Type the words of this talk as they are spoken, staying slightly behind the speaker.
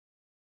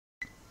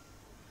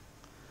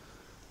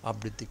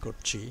আবৃত্তি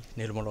করছি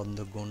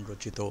নির্মলেন্দু গুণ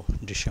রচিত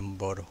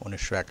ডিসেম্বর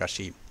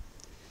 1981।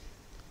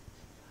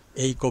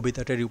 এই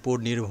কবিতাটার উপর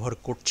নির্ভর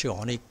করছে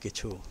অনেক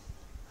কিছু,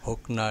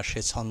 হোক না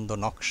সে ছন্দ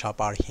নকশা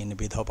পারহীন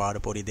বিধবার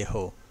পরিদেহ,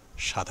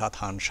 সাদা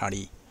থান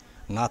শাড়ি,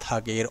 না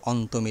থাকে এর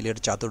অন্তমিলের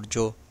চাতুর্য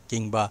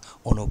কিংবা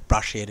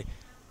অনুপ্রাসের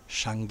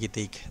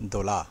সাঙ্গীতিক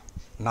দোলা,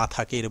 না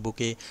থাকে এর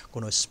বুকে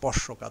কোনো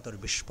স্পর্শকাতর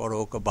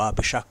বিস্ফোরক বা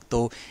বিষাক্ত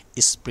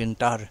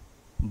স্প্রিন্টার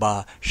বা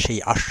সেই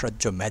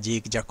আশ্চর্য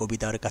ম্যাজিক যা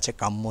কবিতার কাছে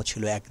কাম্য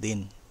ছিল একদিন।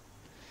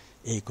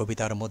 এই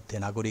কবিতার মধ্যে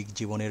নাগরিক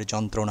জীবনের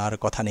যন্ত্রণার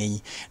কথা নেই,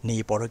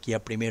 নেই পরকীয়া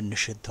প্রেমের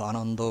নিষিদ্ধ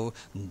আনন্দ,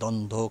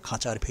 দ্বন্দ্ব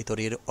খাঁচার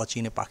ভিতরের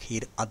অচিন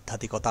পাখির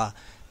আধ্যাত্মিকতা,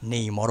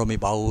 নেই মরমে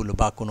বাউল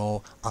বা কোনো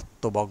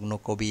আত্মবগ্ন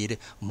কবির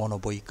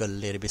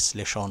মনোবৈকল্যের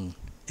বিশ্লেষণ।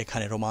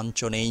 এখানে রোমাঞ্চ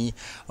নেই,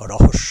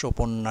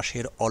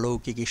 রহস্যোপন্যাসের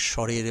অলৌকিক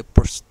ঈশ্বরের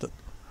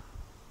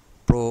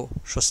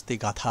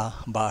প্রশস্তিগাথা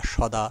বা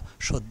সদা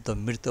সদ্য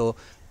মৃত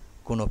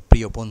কোনো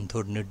প্রিয়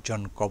বন্ধুর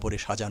নির্জন কবরে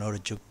সাজানোর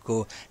যোগ্য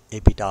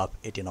এপিটাফ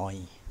এটি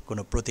নয়।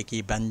 কোনো প্রতীকী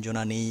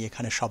ব্যঞ্জনা নেই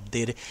এখানে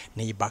শব্দের,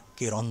 নেই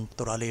বাক্যের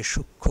অন্তরালে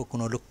সূক্ষ্ম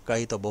কোনো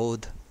লুক্কায়িত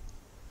বোধ।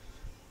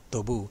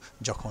 তবু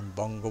যখন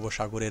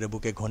বঙ্গোপসাগরের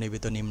বুকে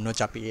ঘনীভূত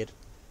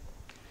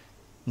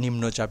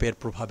নিম্নচাপের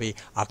প্রভাবে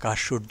আকাশ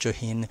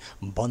সূর্যহীন,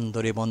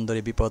 বন্দরে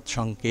বন্দরে বিপদ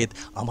সংকেত,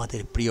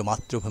 আমাদের প্রিয়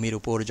মাতৃভূমির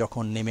উপর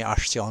যখন নেমে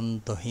আসছে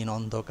অন্তহীন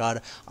অন্ধকার,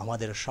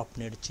 আমাদের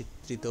স্বপ্নের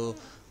চিত্রিত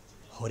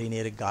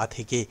হরিণের গা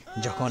থেকে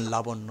যখন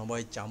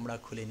লাবণ্যময় চামড়া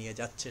খুলে নিয়ে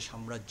যাচ্ছে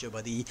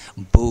সাম্রাজ্যবাদী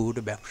বৌড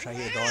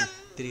ব্যবসায়ী দল,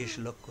 ৩০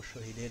 লক্ষ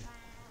শহীদের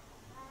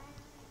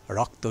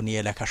রক্ত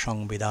নিয়ে লেখা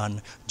সংবিধান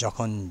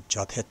যখন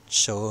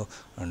যথেচ্ছ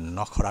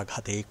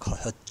নখরাঘাতে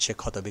হচ্ছে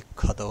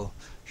ক্ষতবিক্ষত,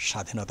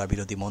 স্বাধীনতা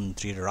বিরোধী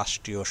মন্ত্রীর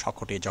রাষ্ট্রীয়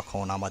শকটে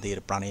যখন আমাদের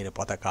প্রাণের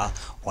পতাকা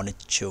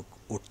অনিচ্ছুক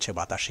উঠছে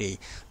বাতাসে,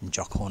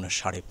 যখন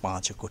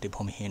 ৫.৫ কোটি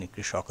ভূমিহীন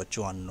কৃষক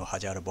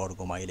 ৫৪,০০০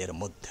 বর্গমাইলের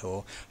মধ্যেও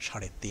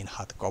 ৩.৫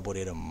 হাত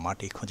কবরের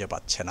মাটি খুঁজে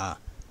পাচ্ছে না,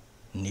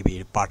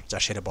 নিবিড় পাট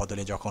চাষের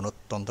বদলে যখন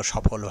অত্যন্ত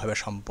সফলভাবে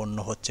সম্পন্ন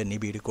হচ্ছে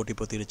নিবিড়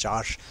কোটিপতির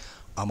চাষ,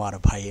 আমার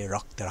ভাইয়ের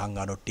রক্তে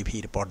রাঙানো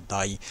টিভির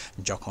পর্দায়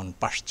যখন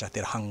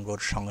পাশ্চাত্যের হাঙ্গর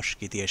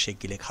সংস্কৃতি এসে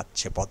গিলে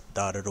খাচ্ছে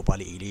পদ্মার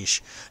রূপালী ইলিশ,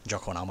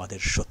 যখন আমাদের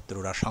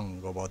শত্রুরা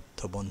সঙ্গবদ্ধ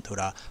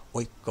বন্ধুরা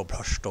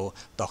ঐক্যভ্রষ্ট,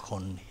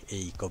 তখন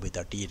এই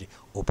কবিতাটির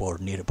উপর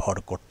নির্ভর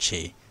করছে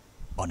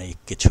অনেক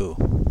কিছু।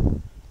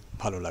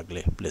 ভালো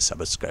লাগলে প্লিজ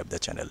সাবস্ক্রাইব দ্য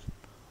চ্যানেল।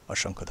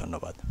 অসংখ্য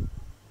ধন্যবাদ।